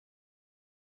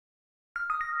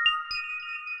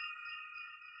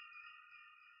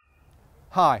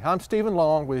Hi, I'm Stephen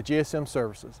Long with GSM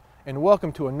Services, and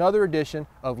welcome to another edition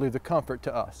of Leave the Comfort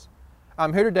to Us.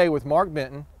 I'm here today with Mark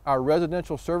Benton, our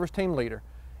residential service team leader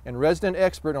and resident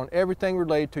expert on everything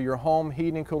related to your home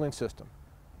heating and cooling system.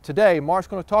 Today, Mark's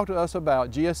going to talk to us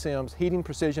about GSM's Heating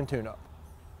Precision Tune-Up.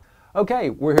 Okay,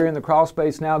 we're here in the crawl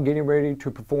space now getting ready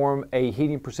to perform a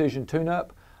heating precision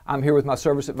tune-up. I'm here with my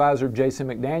service advisor, Jason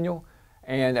McDaniel,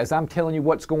 and as I'm telling you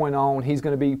what's going on, he's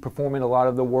going to be performing a lot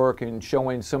of the work and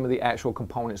showing some of the actual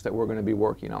components that we're going to be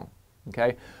working on.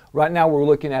 Okay, right now we're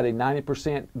looking at a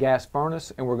 90% gas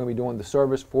furnace, and we're going to be doing the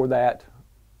service for that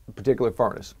particular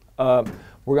furnace. We're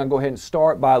going to go ahead and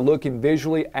start by looking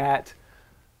visually at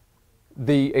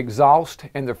the exhaust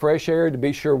and the fresh air to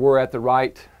be sure we're at the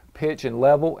right pitch and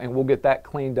level, and we'll get that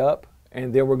cleaned up,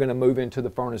 and then we're going to move into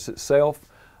the furnace itself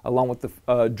along with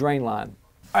the drain line.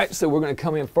 All right, so we're going to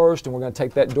come in first and we're going to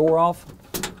take that door off.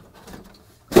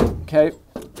 Okay,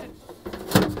 we're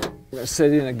going to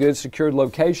set it in a good secured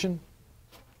location.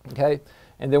 Okay,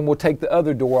 and then we'll take the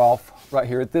other door off right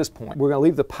here at this point. We're going to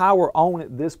leave the power on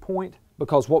at this point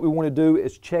because what we want to do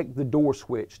is check the door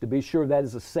switch to be sure that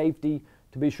is a safety,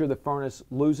 to be sure the furnace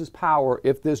loses power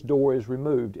if this door is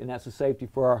removed, and that's a safety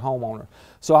for our homeowner.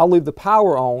 So I'll leave the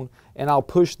power on and I'll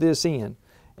push this in,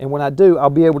 and when I do, I'll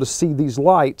be able to see these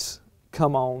lights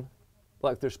come on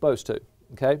like they're supposed to.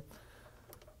 Okay,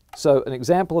 so an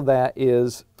example of that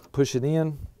is push it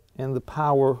in and the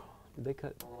power, did they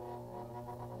cut?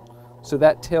 So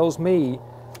that tells me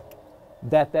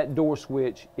that that door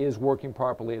switch is working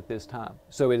properly at this time,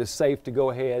 so it is safe to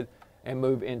go ahead and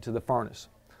move into the furnace.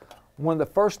 One of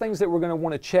the first things that we're going to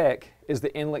want to check is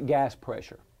the inlet gas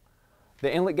pressure.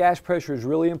 The inlet gas pressure is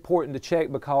really important to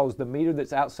check because the meter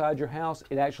that's outside your house,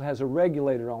 it actually has a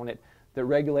regulator on it that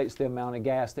regulates the amount of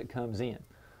gas that comes in.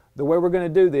 The way we're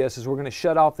going to do this is we're going to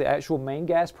shut off the actual main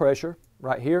gas pressure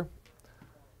right here.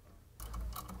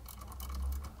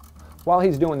 While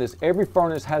he's doing this, every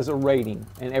furnace has a rating,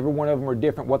 and every one of them are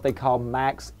different, what they call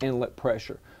max inlet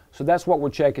pressure. So that's what we're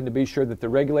checking to be sure that the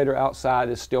regulator outside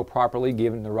is still properly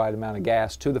giving the right amount of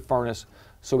gas to the furnace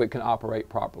so it can operate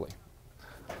properly.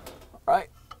 All right.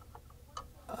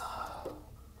 All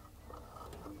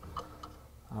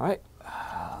right.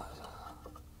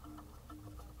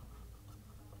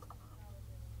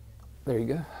 There you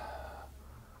go.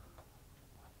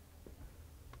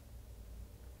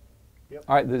 Yep.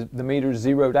 All right, the meter's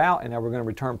zeroed out, and now we're going to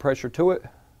return pressure to it.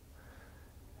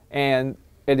 And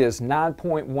it is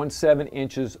 9.17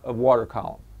 inches of water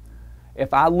column.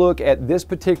 If I look at this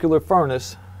particular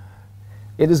furnace,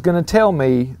 it is going to tell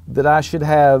me that I should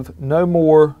have no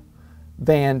more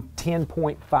than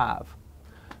 10.5.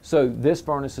 So this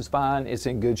furnace is fine, it's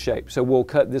in good shape. So we'll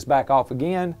cut this back off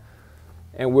again,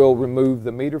 and we'll remove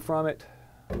the meter from it.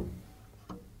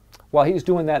 While he's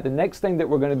doing that, the next thing that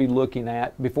we're going to be looking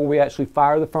at before we actually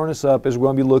fire the furnace up is we're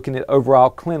going to be looking at overall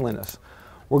cleanliness.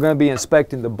 We're going to be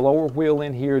inspecting the blower wheel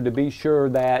in here to be sure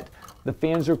that the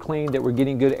fins are clean, that we're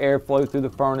getting good airflow through the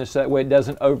furnace, that way it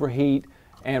doesn't overheat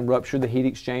and rupture the heat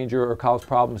exchanger or cause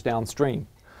problems downstream.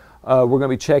 We're going to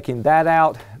be checking that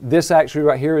out. This actually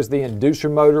right here is the inducer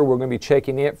motor. We're going to be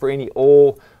checking it for any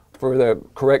oil, for the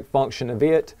correct function of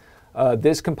it.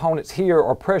 These components here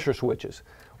are pressure switches.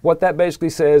 What that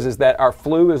basically says is that our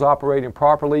flue is operating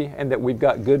properly and that we've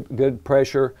got good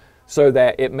pressure so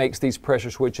that it makes these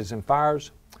pressure switches and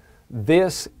fires.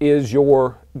 This is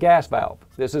your gas valve.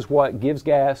 This is what gives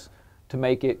gas to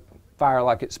make it fire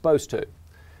like it's supposed to.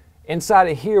 Inside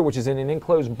of here, which is in an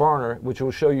enclosed burner, which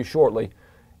we'll show you shortly,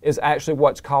 is actually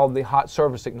what's called the hot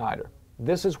surface igniter.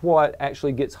 This is what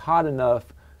actually gets hot enough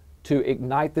to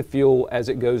ignite the fuel as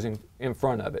it goes in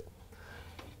front of it.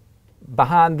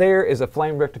 Behind there is a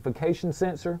flame rectification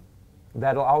sensor.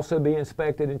 That'll also be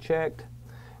inspected and checked.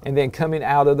 And then coming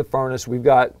out of the furnace, we've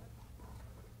got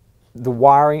the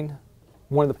wiring.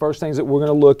 One of the first things that we're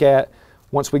going to look at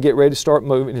once we get ready to start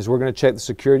moving is we're going to check the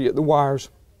security of the wires.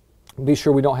 Be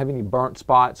sure we don't have any burnt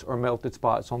spots or melted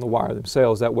spots on the wire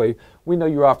themselves. That way we know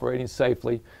you're operating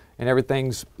safely and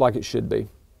everything's like it should be.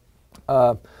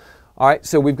 All right,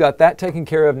 so we've got that taken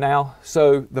care of now.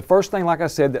 So the first thing, like I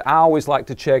said, that I always like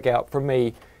to check out for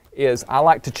me is I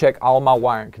like to check all my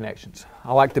wiring connections.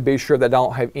 I like to be sure that I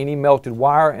don't have any melted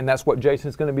wire, and that's what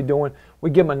Jason's going to be doing.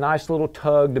 We give them a nice little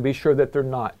tug to be sure that they're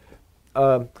not.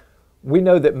 We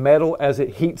know that metal, as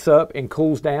it heats up and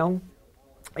cools down,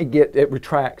 it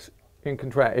retracts and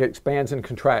contracts. It expands and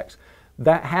contracts.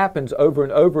 That happens over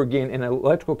and over again, and an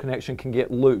electrical connection can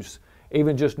get loose,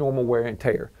 even just normal wear and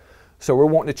tear. So we're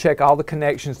wanting to check all the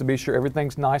connections to be sure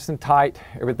everything's nice and tight,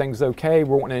 everything's okay.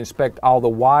 We're wanting to inspect all the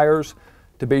wires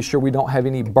to be sure we don't have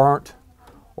any burnt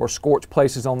or scorch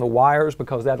places on the wires,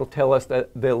 because that'll tell us that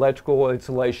the electrical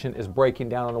insulation is breaking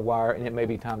down on the wire and it may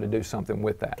be time to do something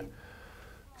with that.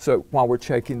 So while we're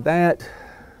checking that,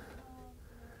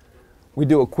 we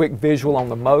do a quick visual on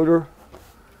the motor.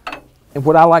 And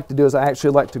what I like to do is I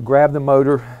actually like to grab the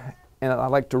motor and I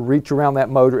like to reach around that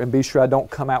motor and be sure I don't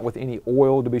come out with any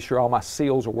oil, to be sure all my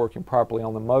seals are working properly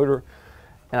on the motor.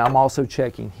 And I'm also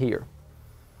checking here.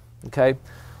 Okay?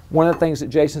 One of the things that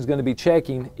Jason's going to be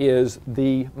checking is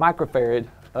the microfarad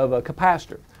of a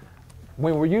capacitor.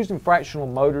 When we're using fractional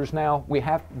motors now,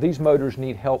 these motors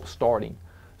need help starting.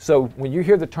 So when you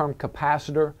hear the term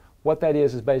capacitor, what that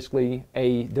is basically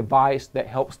a device that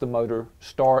helps the motor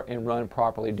start and run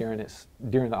properly during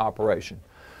the operation.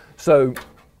 So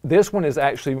this one is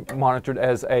actually monitored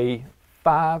as a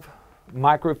 5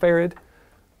 microfarad.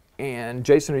 And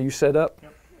Jason, are you set up?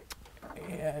 Yep.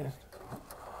 And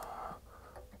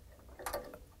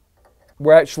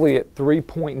we're actually at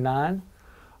 3.9.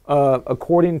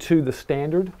 According to the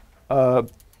standard,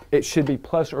 it should be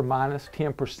plus or minus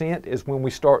 10% is when we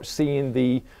start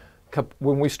seeing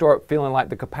when we start feeling like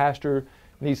the capacitor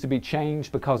needs to be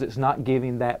changed because it's not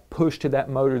giving that push to that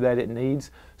motor that it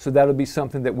needs. So that'll be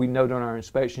something that we note on our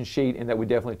inspection sheet and that we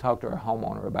definitely talk to our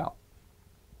homeowner about.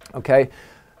 Okay,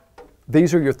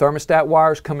 these are your thermostat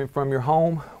wires coming from your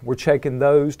home. We're checking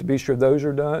those to be sure those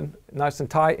are done nice and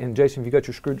tight. And Jason, have you got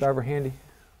your screwdriver handy?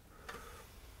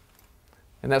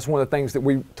 And that's one of the things that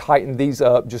we tighten these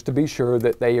up just to be sure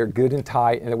that they are good and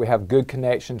tight and that we have good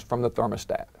connections from the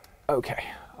thermostat. Okay,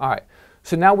 all right.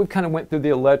 So now we've kind of went through the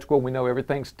electrical. We know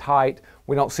everything's tight.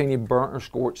 We don't see any burnt or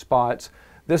scorched spots.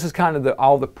 This is kind of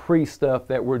all the pre-stuff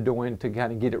that we're doing to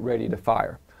kind of get it ready to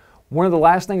fire. One of the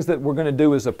last things that we're going to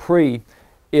do as a pre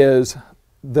is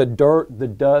the dirt, the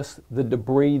dust, the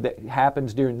debris that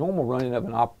happens during normal running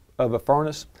of a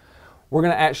furnace. We're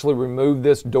going to actually remove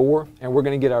this door and we're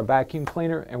going to get our vacuum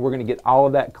cleaner and we're going to get all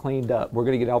of that cleaned up. We're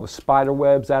going to get all the spider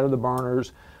webs out of the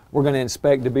burners. We're going to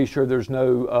inspect to be sure there's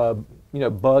no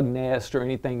bug nest or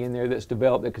anything in there that's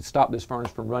developed that could stop this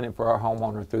furnace from running for our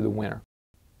homeowner through the winter.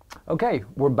 Okay,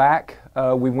 we're back.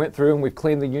 We went through and we've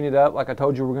cleaned the unit up like I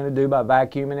told you we're going to do by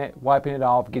vacuuming it, wiping it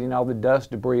off, getting all the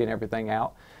dust, debris, and everything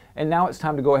out. And now it's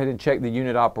time to go ahead and check the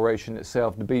unit operation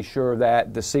itself to be sure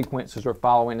that the sequences are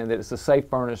following and that it's a safe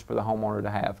furnace for the homeowner to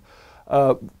have.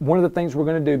 One of the things we're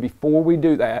going to do before we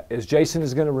do that is Jason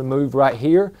is going to remove right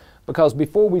here, because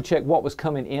before we check what was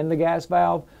coming in the gas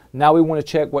valve, now we want to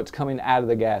check what's coming out of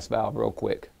the gas valve real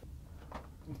quick.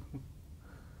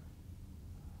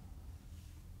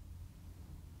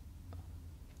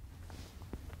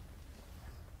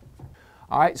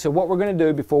 All right, so what we're going to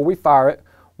do before we fire it,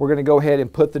 we're going to go ahead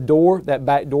and put that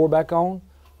back door back on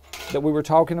that we were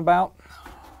talking about.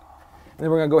 And then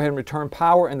we're going to go ahead and return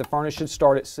power and the furnace should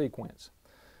start its sequence.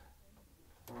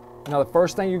 Now the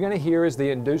first thing you're going to hear is the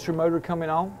inducer motor coming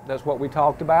on. That's what we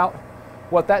talked about.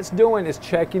 What that's doing is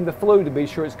checking the flue to be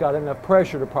sure it's got enough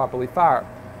pressure to properly fire.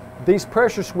 These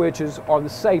pressure switches are the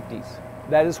safeties.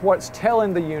 That is what's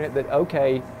telling the unit that,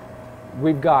 okay,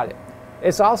 we've got it.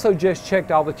 It's also just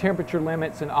checked all the temperature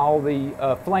limits and all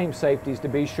the flame safeties to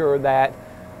be sure that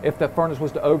if the furnace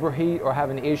was to overheat or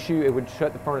have an issue, it would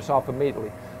shut the furnace off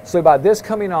immediately. So by this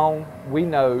coming on, we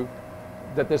know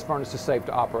that this furnace is safe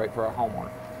to operate for our homeowner.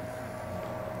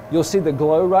 You'll see the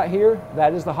glow right here.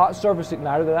 That is the hot surface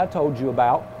igniter that I told you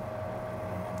about.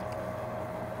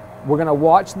 We're going to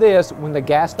watch this. When the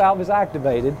gas valve is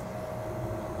activated,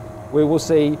 we will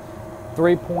see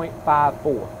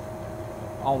 3.54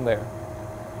 on there.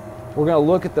 We're going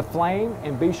to look at the flame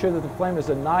and be sure that the flame is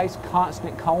a nice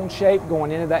constant cone shape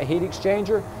going into that heat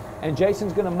exchanger. And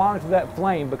Jason's going to monitor that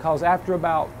flame because after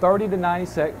about 30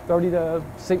 to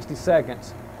 60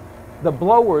 seconds, the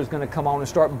blower is going to come on and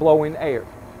start blowing air.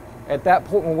 At that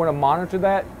point, we want to monitor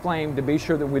that flame to be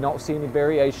sure that we don't see any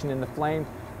variation in the flame.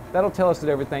 That'll tell us that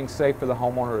everything's safe for the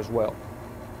homeowner as well.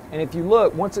 And if you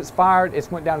look, once it's fired,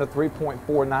 it's went down to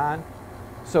 3.49.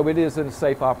 So it is in a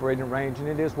safe operating range and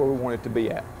it is where we want it to be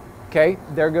at. Okay,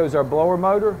 there goes our blower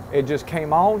motor. It just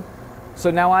came on. So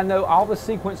now I know all the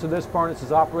sequence of this furnace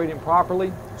is operating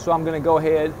properly. So I'm going to go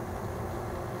ahead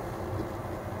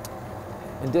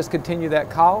and discontinue that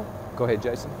call. Go ahead,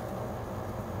 Jason.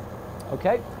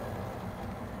 Okay.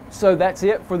 So that's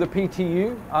it for the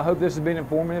PTU. I hope this has been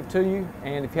informative to you.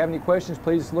 And if you have any questions,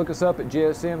 please look us up at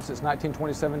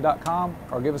gsm1927.com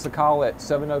or give us a call at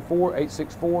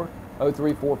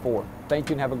 704-864-0344. Thank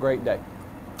you and have a great day.